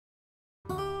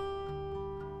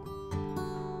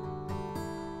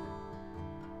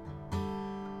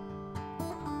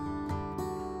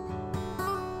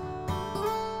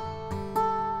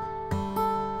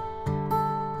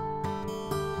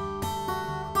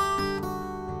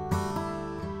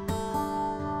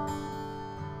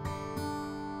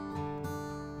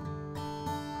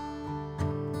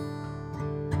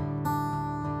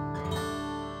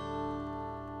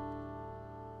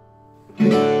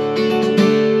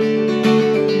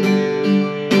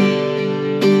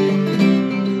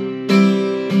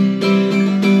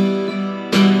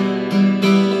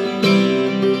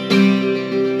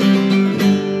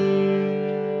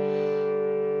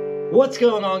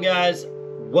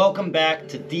welcome back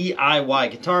to DIY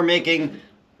guitar making.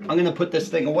 I'm going to put this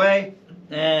thing away,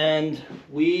 and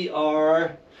we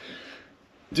are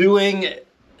doing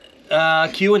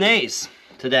Q&As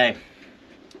today.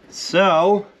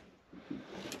 So,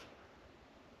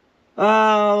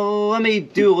 let me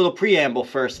do a little preamble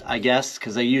first, I guess,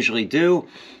 because I usually do.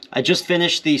 I just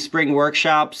finished the spring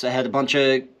workshops. I had a bunch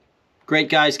of great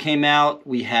guys came out.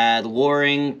 We had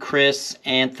Loring, Chris,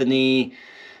 Anthony,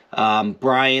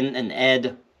 Brian, and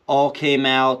Ed all came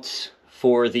out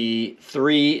for the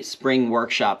 3 spring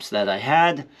workshops that I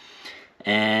had.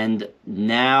 And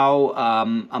now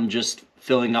I'm just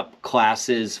filling up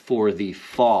classes for the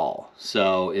fall.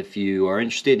 So if you are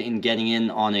interested in getting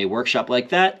in on a workshop like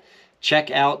that,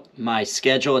 check out my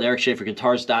schedule at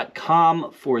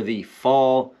ericschaferguitars.com for the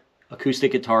fall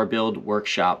acoustic guitar build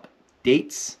workshop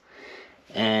dates.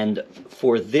 And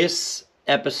for this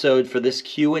episode, for this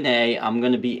Q&A, I'm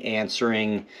going to be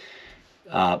answering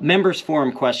members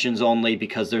forum questions only,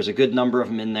 because there's a good number of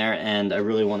them in there and I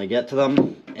really want to get to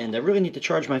them, and I really need to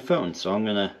charge my phone, so I'm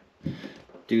going to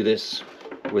do this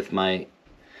with my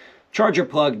charger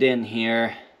plugged in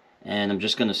here, and I'm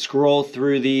just going to scroll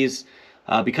through these.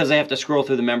 Because I have to scroll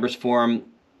through the members forum,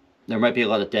 there might be a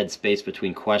lot of dead space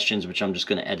between questions, which I'm just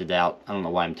going to edit out. I don't know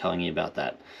why I'm telling you about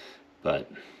that, but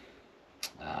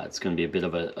it's going to be a bit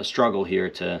of a struggle here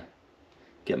to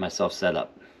get myself set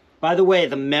up. By the way,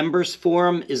 the members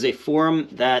forum is a forum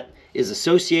that is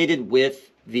associated with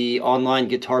the online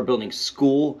guitar building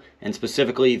school, and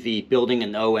specifically the Building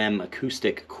an OM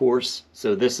Acoustic course.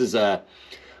 So this is a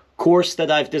course that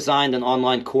I've designed, an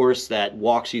online course that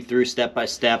walks you through step by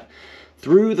step,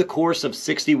 through the course of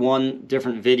 61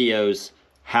 different videos,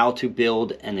 how to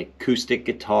build an acoustic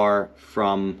guitar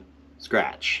from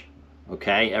scratch.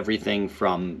 Okay, everything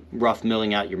from rough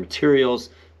milling out your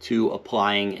materials to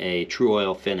applying a true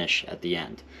oil finish at the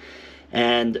end.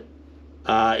 And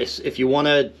if you want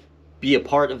to be a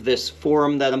part of this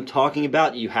forum that I'm talking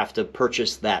about, you have to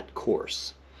purchase that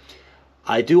course.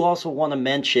 I do also want to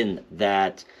mention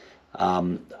that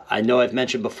I know I've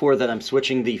mentioned before that I'm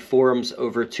switching the forums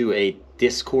over to a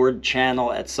Discord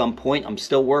channel at some point. I'm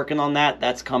still working on that.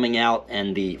 That's coming out,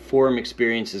 and the forum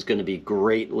experience is going to be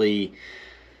greatly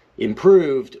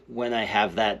improved when I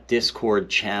have that Discord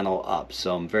channel up.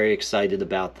 So I'm very excited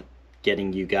about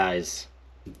getting you guys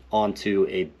onto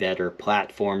a better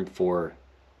platform for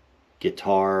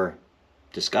guitar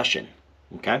discussion.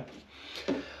 Okay?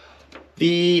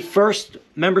 The first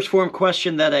members forum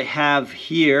question that I have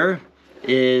here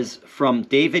is from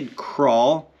David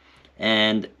Kroll,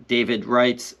 and David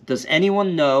writes, does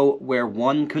anyone know where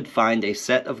one could find a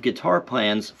set of guitar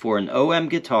plans for an OM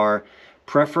guitar,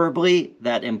 preferably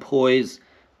that employs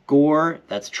Gore,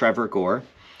 that's Trevor Gore,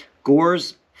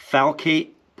 Gore's Falcate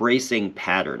bracing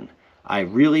pattern? I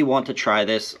really want to try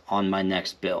this on my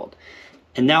next build.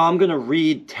 And now I'm going to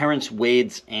read Terrence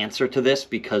Wade's answer to this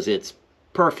because it's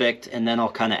perfect, and then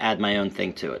I'll kind of add my own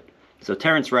thing to it. So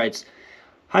Terrence writes,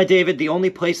 hi David, the only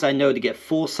place I know to get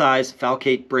full-size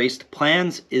Falcate braced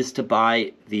plans is to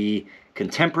buy the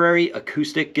Contemporary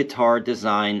Acoustic Guitar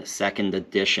Design 2nd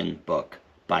Edition book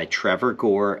by Trevor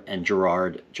Gore and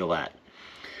Gerard Gillette.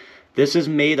 This is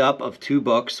made up of 2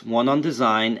 books, one on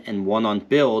design and one on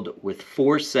build, with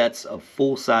 4 sets of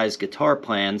full-size guitar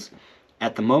plans.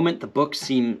 At the moment, the books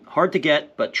seem hard to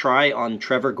get, but try on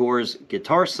Trevor Gore's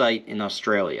guitar site in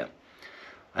Australia.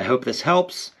 I hope this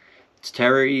helps. It's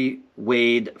Terry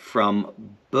Wade from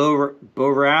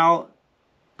Bowral,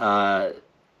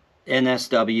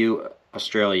 NSW,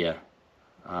 Australia.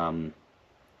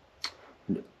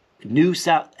 New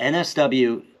South,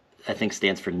 NSW, I think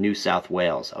stands for New South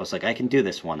Wales. I was like, I can do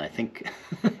this one. I think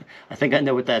I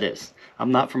know what that is.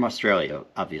 I'm not from Australia,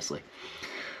 obviously.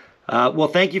 Well,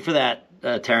 thank you for that,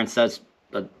 Terrence. That's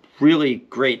a really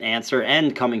great answer,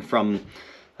 and coming from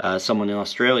someone in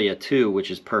Australia too,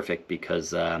 which is perfect,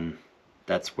 because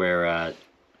that's where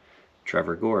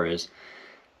Trevor Gore is.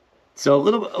 So a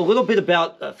little bit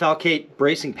about Falcate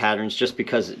bracing patterns, just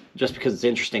because it's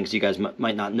interesting, because you guys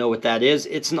might not know what that is.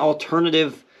 It's an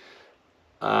alternative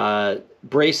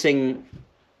bracing,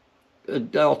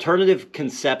 alternative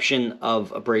conception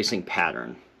of a bracing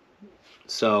pattern.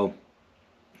 So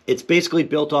it's basically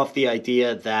built off the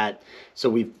idea that, so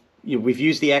we've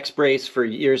used the X-brace for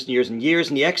years and years and years,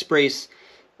 and the X-brace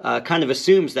kind of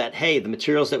assumes that, hey, the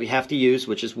materials that we have to use,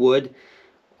 which is wood,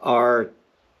 are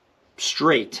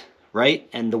straight, right?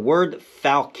 And the word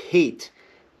falcate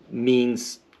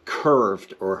means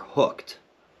curved or hooked.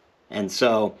 And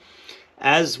so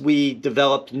as we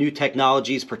developed new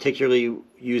technologies, particularly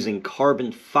using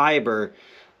carbon fiber,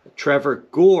 Trevor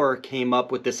Gore came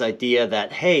up with this idea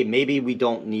that, hey, maybe we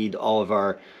don't need all of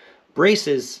our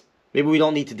braces. Maybe we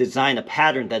don't need to design a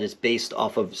pattern that is based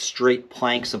off of straight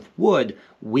planks of wood.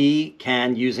 We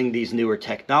can, using these newer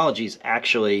technologies,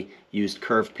 actually use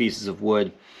curved pieces of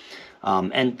wood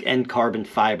and carbon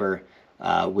fiber,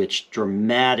 which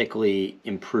dramatically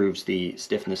improves the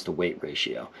stiffness to weight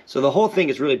ratio. So the whole thing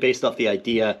is really based off the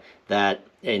idea that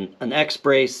an X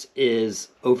brace is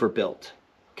overbuilt.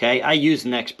 Okay, I use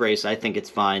an X brace. I think it's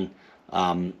fine.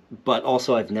 But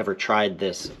also I've never tried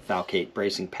this Falcate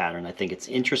bracing pattern. I think it's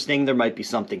interesting. There might be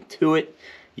something to it.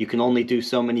 You can only do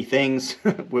so many things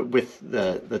with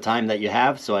the time that you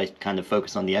have, so I kind of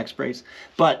focus on the X brace.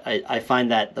 But I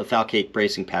find that the Falcate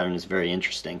bracing pattern is very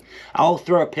interesting. I'll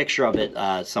throw a picture of it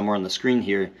somewhere on the screen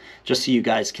here, just so you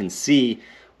guys can see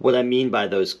what I mean by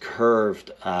those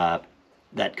curved,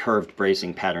 that curved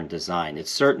bracing pattern design. It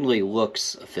certainly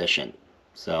looks efficient.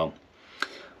 So,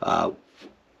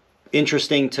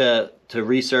 interesting to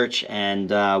research and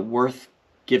worth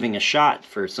giving a shot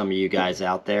for some of you guys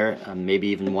out there. Maybe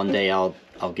even one day I'll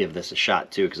give this a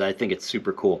shot too, because I think it's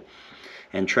super cool.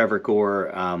 And Trevor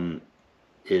Gore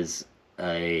is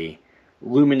a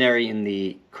luminary in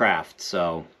the craft,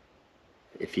 so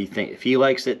if he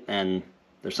likes it, then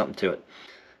there's something to it.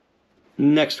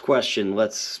 Next question.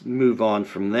 Let's move on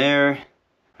from there.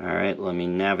 All right, let me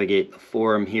navigate the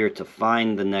forum here to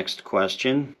find the next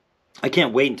question. I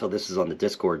can't wait until this is on the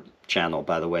Discord channel,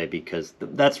 by the way, because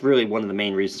that's really one of the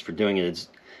main reasons for doing it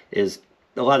is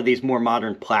a lot of these more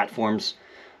modern platforms.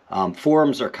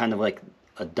 Forums are kind of like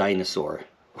a dinosaur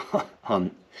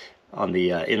on the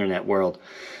internet world.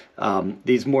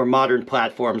 These more modern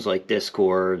platforms like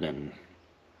Discord and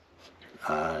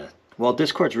well,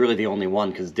 Discord's really the only one,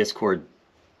 because Discord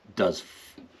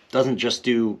doesn't just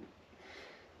do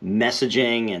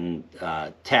messaging and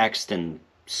text and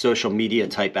social media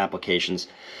type applications.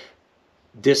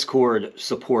 Discord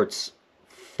supports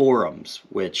forums,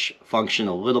 which function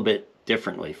a little bit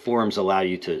differently. Forums allow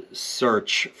you to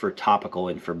search for topical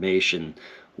information,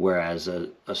 whereas a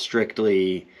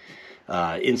strictly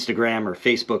Instagram or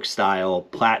Facebook style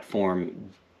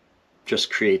platform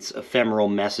just creates ephemeral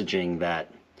messaging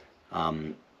that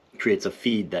creates a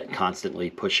feed that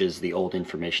constantly pushes the old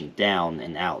information down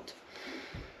and out.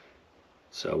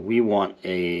 So we want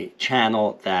a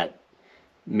channel that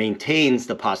maintains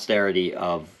the posterity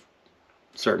of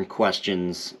certain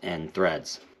questions and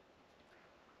threads.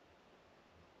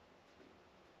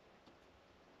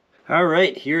 All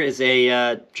right, here is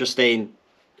just a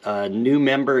new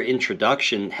member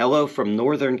introduction. Hello from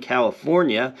Northern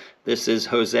California. This is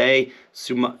Jose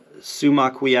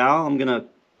Sumaquial. I'm going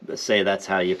to say that's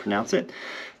how you pronounce it.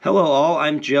 Hello all,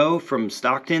 I'm Joe from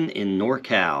Stockton in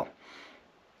NorCal.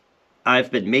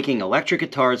 I've been making electric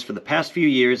guitars for the past few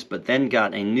years, but then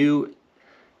got a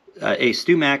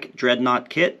StewMac Dreadnought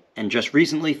kit and just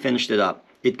recently finished it up.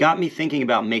 It got me thinking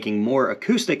about making more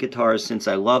acoustic guitars since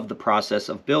I love the process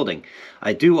of building.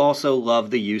 I do also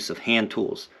love the use of hand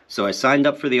tools, so I signed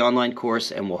up for the online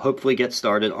course and will hopefully get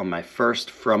started on my first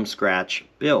from-scratch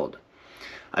build.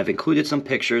 I've included some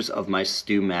pictures of my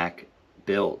StewMac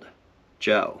build.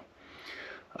 Joe.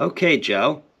 Okay,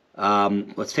 Joe.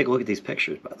 Let's take a look at these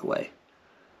pictures, by the way.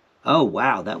 Oh,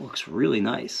 wow, that looks really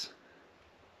nice.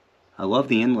 I love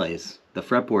the inlays, the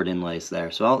fretboard inlays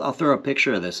there. So I'll throw a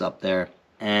picture of this up there.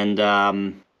 And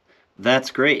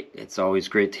that's great. It's always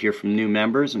great to hear from new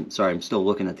members. I'm sorry, I'm still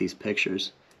looking at these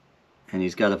pictures. And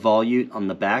he's got a volute on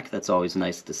the back. That's always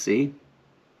nice to see.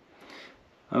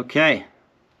 Okay.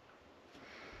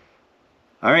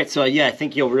 All right, so yeah, I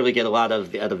think you'll really get a lot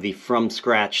out of the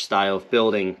from-scratch style of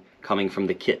building coming from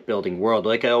the kit building world.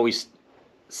 Like I always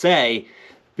say,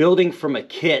 building from a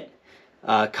kit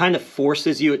kind of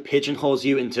forces you, it pigeonholes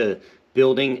you into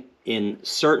building in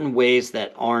certain ways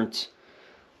that aren't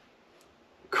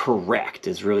correct,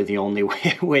 is really the only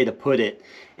way to put it.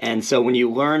 And so when you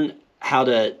learn how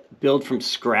to build from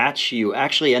scratch, you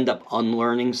actually end up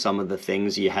unlearning some of the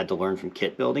things you had to learn from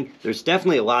kit building. There's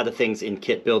definitely a lot of things in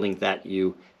kit building that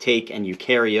you take and you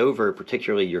carry over,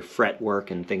 particularly your fret work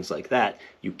and things like that.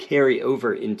 You carry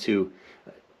over into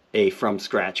a from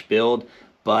scratch build,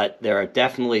 but there are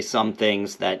definitely some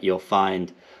things that you'll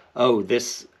find, oh,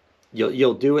 this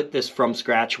you'll do it this from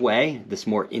scratch way, this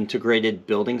more integrated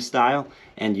building style,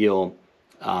 and you'll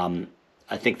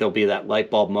I think there'll be that light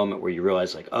bulb moment where you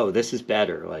realize, like, oh, this is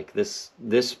better. Like this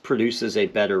produces a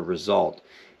better result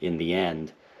in the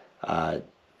end,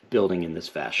 building in this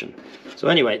fashion. So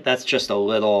anyway, that's just a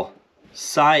little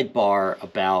sidebar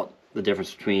about the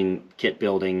difference between kit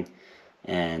building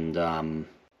and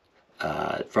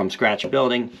from scratch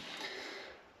building.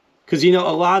 Because, you know,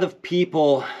 a lot of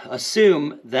people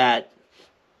assume that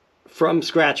from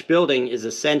scratch building is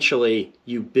essentially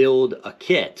you build a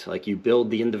kit, like you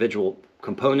build the individual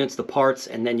components, the parts,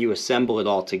 and then you assemble it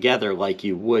all together like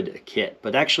you would a kit.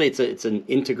 But actually it's an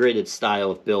integrated style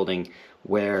of building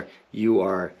where you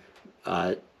are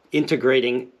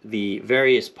integrating the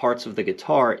various parts of the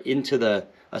guitar into the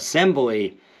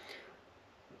assembly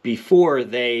before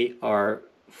they are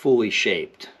fully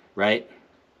shaped, right?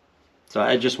 So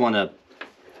I just want to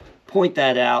point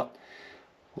that out.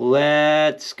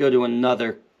 Let's go to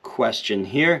another question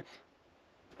here.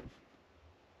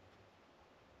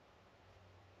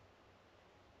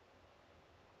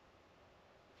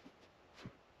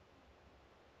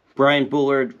 Brian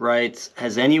Bullard writes,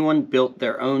 has anyone built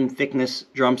their own thickness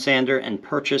drum sander and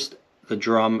purchased the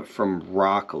drum from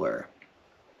Rockler?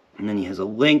 And then he has a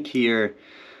link here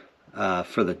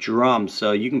for the drum.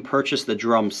 So you can purchase the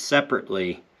drum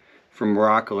separately from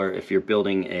Rockler if you're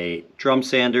building a drum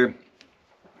sander.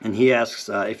 And he asks,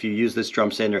 if you use this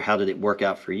drum sander, how did it work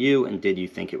out for you, and did you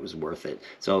think it was worth it?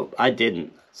 So I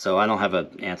didn't, so I don't have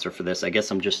an answer for this. I guess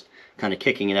I'm just kind of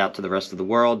kicking it out to the rest of the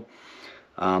world.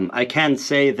 I can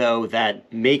say, though,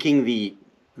 that making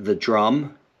the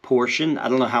drum portion, I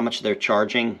don't know how much they're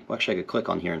charging. Well, actually, I could click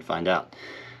on here and find out.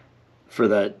 For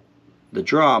the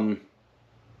drum,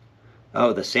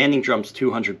 oh, the sanding drum's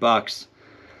 $200.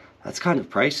 That's kind of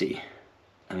pricey.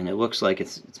 I mean, it looks like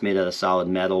it's made out of solid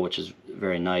metal, which is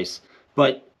very nice.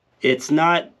 But it's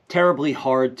not terribly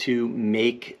hard to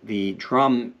make the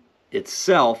drum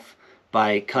itself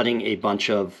by cutting a bunch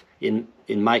of, in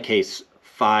my case,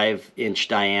 5-inch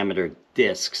diameter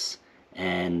discs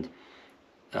and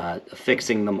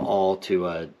affixing them all to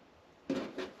a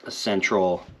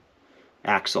central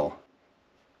axle.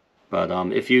 But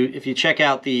if you check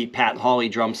out the Pat Hawley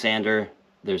drum sander,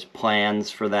 there's plans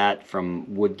for that from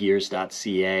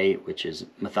woodgears.ca, which is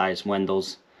Matthias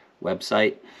Wendel's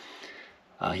website.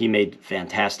 He made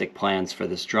fantastic plans for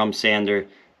this drum sander.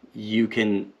 You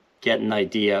can get an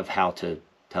idea of how to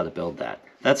build that.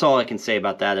 That's all I can say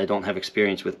about that. I don't have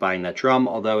experience with buying that drum,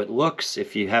 although it looks,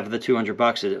 if you have the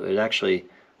 $200, it actually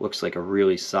looks like a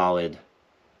really solid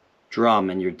drum,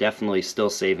 and you're definitely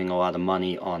still saving a lot of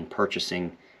money on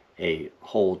purchasing a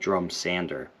whole drum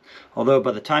sander. Although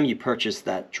by the time you purchase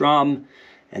that drum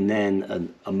and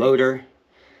then a motor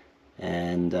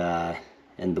and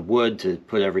the wood to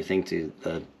put everything to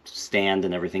the stand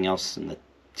and everything else and the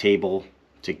table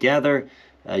together,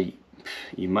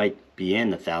 you might be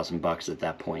in $1,000 at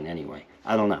that point anyway.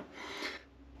 I don't know.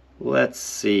 Let's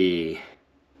see.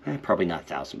 Probably not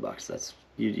 $1,000. That's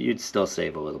you'd still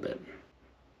save a little bit.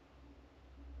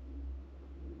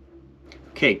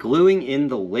 Okay, gluing in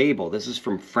the label. This is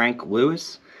from Frank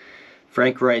Lewis.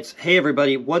 Frank writes, hey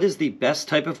everybody, what is the best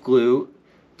type of glue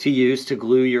to use to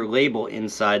glue your label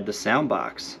inside the sound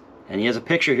box? And he has a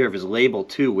picture here of his label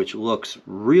too, which looks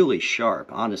really sharp.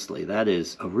 Honestly, that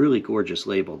is a really gorgeous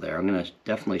label there. I'm going to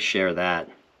definitely share that.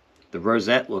 The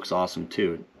rosette looks awesome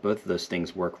too. Both of those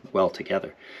things work well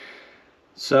together.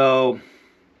 So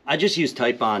I just use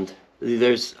Titebond.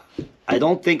 I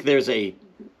don't think there's a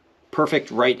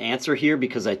perfect right answer here,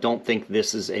 because I don't think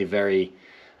this is a very,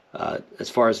 as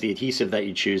far as the adhesive that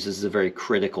you choose, this is a very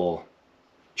critical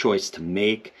choice to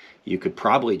make. You could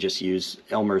probably just use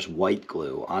Elmer's white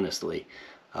glue, honestly,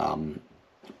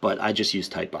 but I just use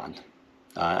Titebond.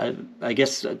 I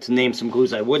guess to name some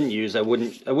glues I wouldn't use, I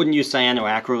wouldn't use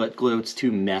cyanoacrylate glue. It's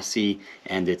too messy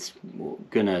and it's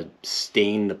gonna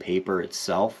stain the paper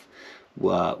itself.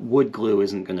 Wood glue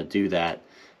isn't gonna do that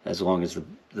as long as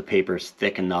the paper is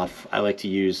thick enough. I like to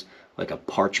use like a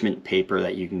parchment paper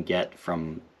that you can get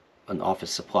from an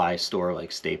office supply store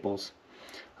like Staples,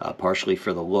 partially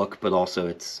for the look, but also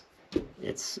it's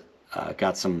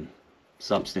got some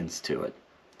substance to it.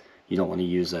 You don't want to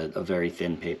use a very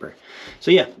thin paper.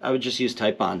 So yeah, I would just use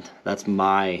Titebond. That's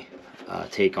my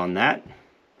take on that.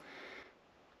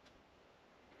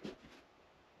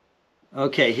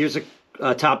 Okay, here's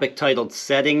a topic titled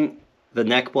Setting the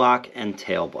Neck Block and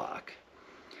Tail Block.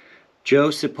 Joe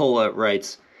Cipolla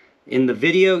writes, in the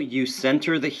video you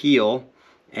center the heel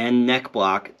and neck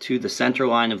block to the center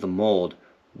line of the mold.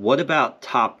 What about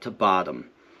top to bottom?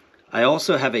 I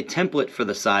also have a template for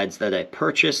the sides that I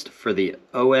purchased for the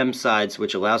OM sides,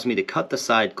 which allows me to cut the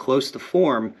side close to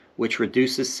form, which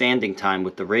reduces sanding time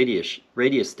with the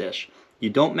radius dish.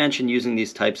 You don't mention using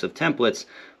these types of templates.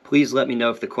 Please let me know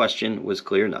if the question was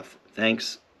clear enough.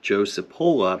 Thanks, Joe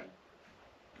Cipolla.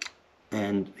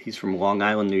 And he's from Long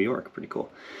Island, New York. Pretty cool.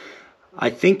 I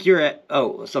think you're at,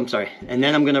 oh, so I'm sorry. And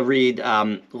then I'm going to read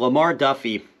Lamar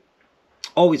Duffy.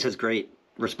 Always has great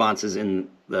responses in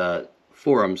the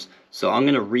forums. So I'm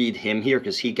going to read him here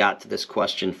because he got to this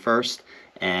question first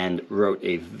and wrote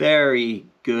a very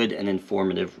good and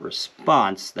informative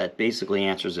response that basically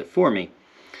answers it for me.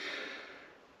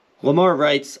 Lamar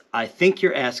writes, I think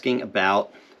you're asking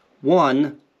about,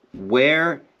 1,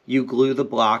 where you glue the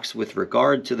blocks with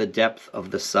regard to the depth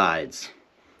of the sides,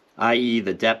 i.e.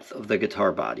 the depth of the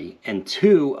guitar body, and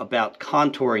 2, about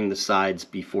contouring the sides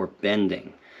before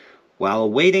bending. While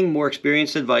awaiting more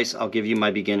experienced advice, I'll give you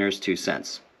my beginner's 2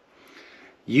 cents.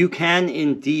 You can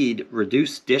indeed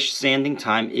reduce dish sanding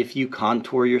time if you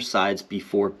contour your sides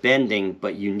before bending,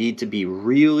 but you need to be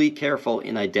really careful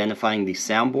in identifying the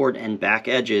soundboard and back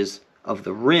edges of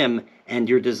the rim and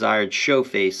your desired show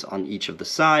face on each of the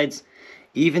sides.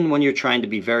 Even when you're trying to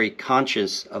be very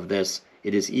conscious of this,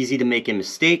 it is easy to make a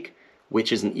mistake,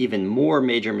 which is an even more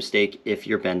major mistake if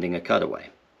you're bending a cutaway.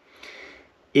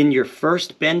 In your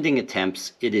first bending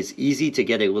attempts, it is easy to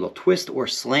get a little twist or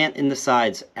slant in the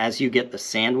sides as you get the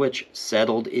sandwich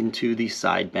settled into the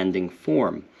side bending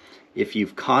form. If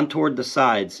you've contoured the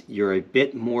sides, you're a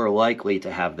bit more likely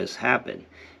to have this happen.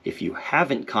 If you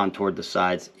haven't contoured the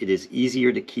sides, it is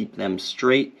easier to keep them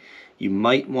straight. You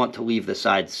might want to leave the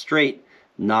sides straight,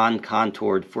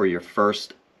 non-contoured for your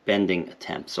first bending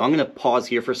attempt. So I'm going to pause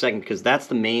here for a second because that's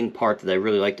the main part that I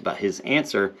really liked about his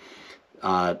answer.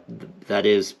 That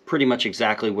is pretty much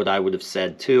exactly what I would have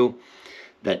said too.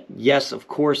 That yes, of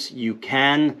course you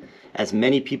can, as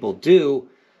many people do,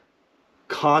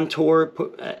 contour.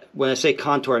 When I say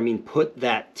contour, I mean put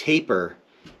that taper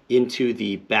into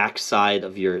the back side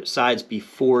of your sides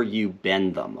before you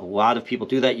bend them. A lot of people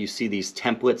do that. You see these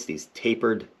templates, these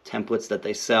tapered templates that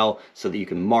they sell so that you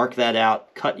can mark that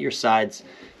out, cut your sides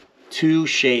to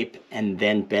shape, and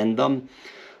then bend them.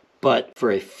 But for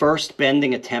a first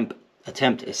bending attempt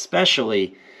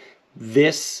especially,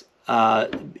 this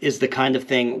is the kind of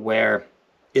thing where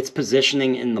its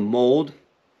positioning in the mold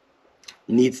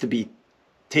needs to be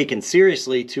taken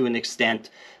seriously to an extent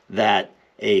that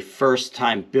a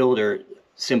first-time builder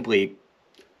simply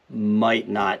might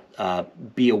not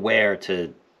be aware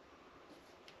to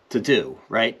do,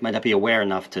 right? Might not be aware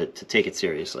enough to take it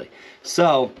seriously.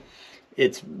 So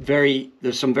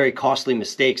there's some very costly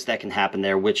mistakes that can happen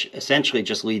there, which essentially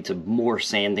just lead to more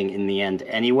sanding in the end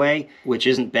anyway, which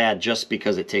isn't bad just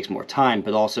because it takes more time,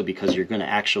 but also because you're going to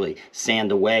actually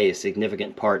sand away a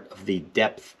significant part of the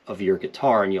depth of your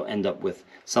guitar, and you'll end up with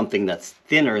something that's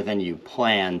thinner than you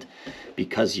planned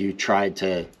because you tried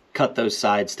to cut those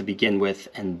sides to begin with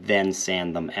and then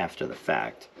sand them after the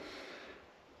fact.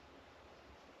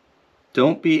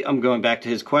 I'm going back to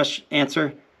his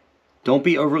answer. Don't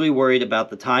be overly worried about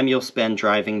the time you'll spend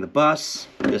driving the bus.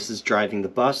 This is driving the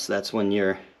bus. That's when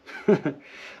you're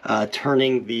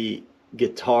turning the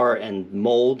guitar and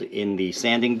mold in the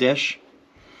sanding dish.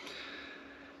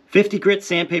 50 grit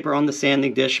sandpaper on the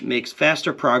sanding dish makes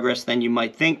faster progress than you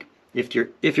might think. If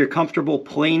you're comfortable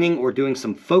planing or doing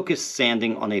some focus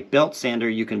sanding on a belt sander,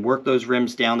 you can work those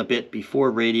rims down a bit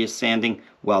before radius sanding.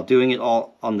 While doing it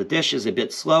all on the dish is a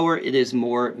bit slower, it is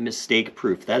more mistake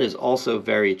proof. That is also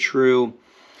very true.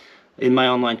 In my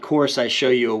online course, I show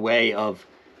you a way of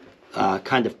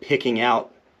kind of picking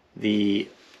out the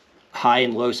high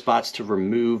and low spots to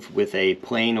remove with a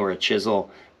plane or a chisel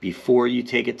before you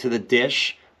take it to the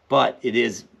dish, but it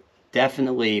is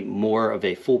definitely more of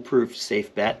a foolproof,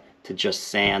 safe bet to just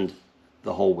sand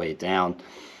the whole way down,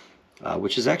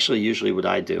 which is actually usually what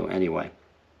I do anyway.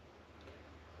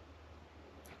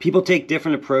 People take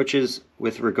different approaches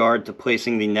with regard to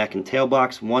placing the neck and tail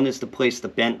blocks. One is to place the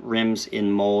bent rims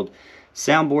in mold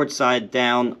soundboard side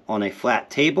down on a flat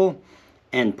table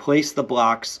and place the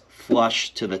blocks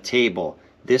flush to the table.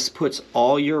 This puts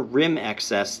all your rim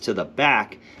excess to the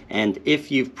back, and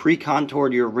if you've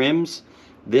pre-contoured your rims,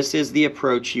 this is the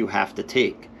approach you have to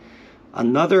take.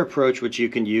 Another approach which you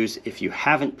can use if you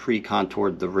haven't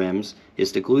pre-contoured the rims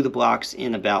is to glue the blocks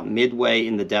in about midway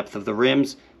in the depth of the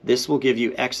rims. This will give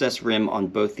you excess rim on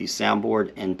both the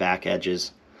soundboard and back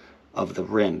edges of the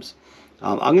rims.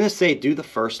 I'm going to say do the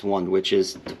first one, which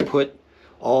is to put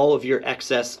all of your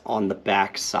excess on the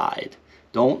back side.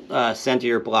 Don't center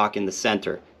your block in the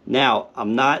center. Now,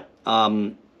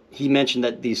 he mentioned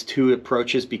that these two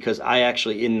approaches because I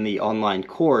actually in the online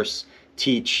course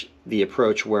teach the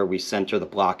approach where we center the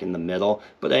block in the middle,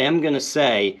 but I am going to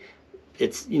say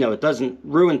it doesn't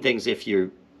ruin things if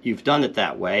you've done it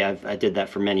that way. I did that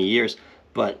for many years,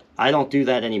 but I don't do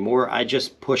that anymore. I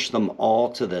just push them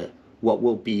all to what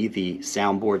will be the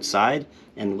soundboard side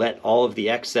and let all of the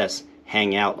excess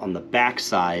hang out on the back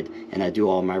side, and I do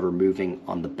all my removing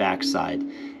on the back side.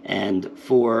 And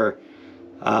for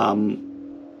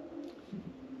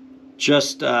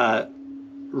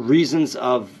reasons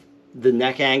of the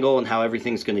neck angle and how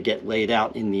everything's going to get laid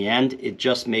out in the end, it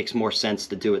just makes more sense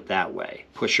to do it that way.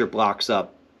 Push your blocks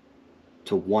up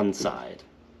to one side.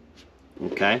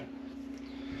 Okay?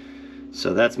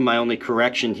 So that's my only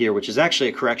correction here, which is actually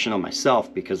a correction on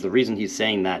myself, because the reason he's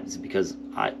saying that is because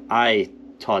I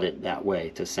taught it that way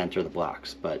to center the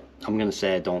blocks, but I'm going to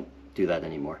say I don't do that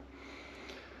anymore.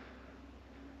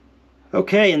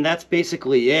 Okay, and that's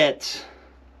basically it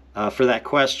for that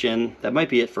question. That might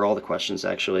be it for all the questions,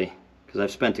 actually, because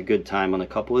I've spent a good time on a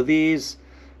couple of these.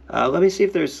 Let me see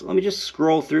if there's, let me just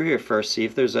scroll through here first, see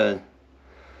if there's a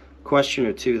question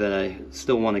or two that I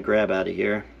still want to grab out of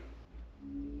here.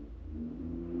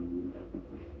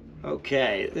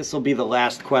 Okay, this will be the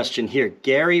last question here.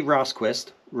 Gary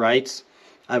Rosquist writes,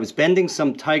 I was bending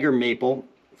some tiger maple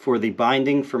for the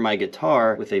binding for my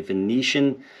guitar with a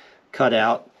Venetian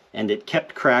cutout, and it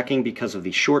kept cracking because of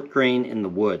the short grain in the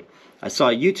wood. I saw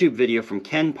a YouTube video from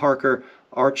Ken Parker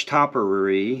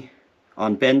Archtoppery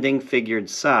on bending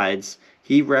figured sides.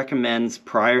 He recommends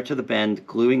prior to the bend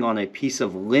gluing on a piece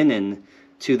of linen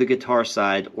to the guitar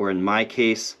side, or in my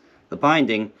case, the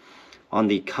binding, on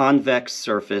the convex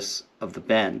surface of the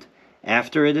bend.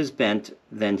 After it is bent,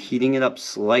 then heating it up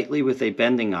slightly with a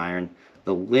bending iron,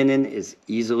 the linen is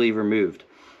easily removed.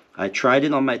 I tried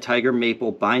it on my tiger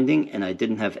maple binding and I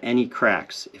didn't have any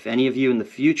cracks. If any of you in the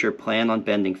future plan on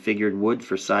bending figured wood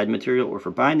for side material or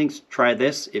for bindings, try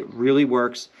this. It really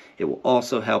works. It will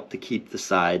also help to keep the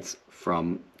sides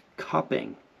from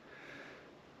cupping.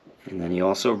 And then he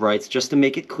also writes, just to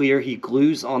make it clear, he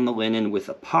glues on the linen with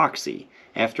epoxy.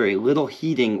 After a little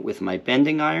heating with my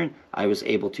bending iron, I was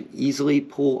able to easily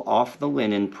pull off the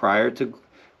linen prior to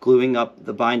gluing up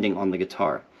the binding on the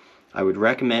guitar. I would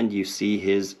recommend you see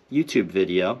his YouTube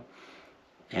video.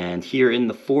 And here in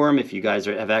the forum, if you guys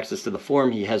have access to the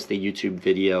forum, he has the YouTube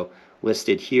video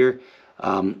listed here.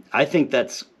 I think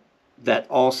that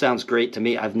all sounds great to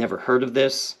me. I've never heard of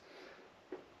this.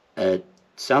 It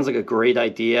sounds like a great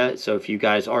idea. So if you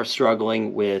guys are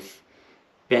struggling with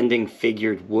bending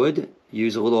figured wood,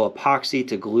 use a little epoxy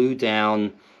to glue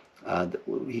down,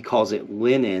 he calls it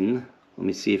linen. Let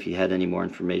me see if he had any more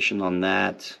information on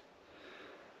that.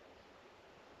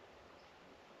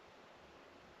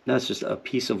 No, it's just a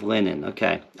piece of linen.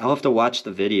 Okay, I'll have to watch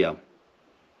the video.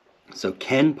 So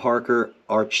Ken Parker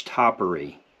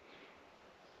Archtoppery,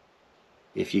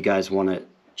 if you guys want to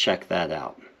check that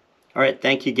out. All right,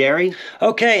 thank you, Gary.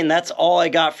 Okay, and that's all I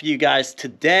got for you guys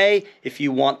today. If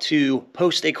you want to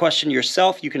post a question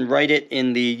yourself, you can write it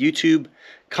in the YouTube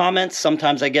comments.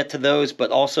 Sometimes I get to those,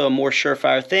 but also a more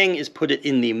surefire thing is put it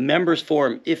in the members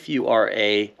forum if you are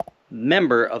a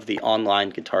member of the online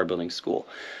guitar building school.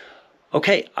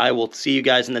 Okay, I will see you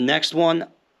guys in the next one.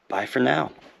 Bye for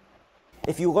now.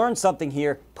 If you learned something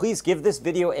here, please give this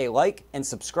video a like and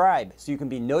subscribe so you can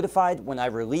be notified when I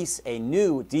release a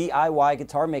new DIY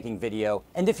guitar making video.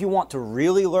 And if you want to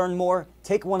really learn more,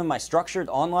 take one of my structured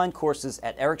online courses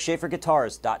at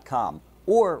ericschaferguitars.com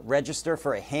or register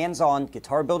for a hands-on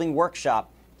guitar building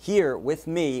workshop here with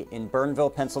me in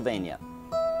Burnville, Pennsylvania.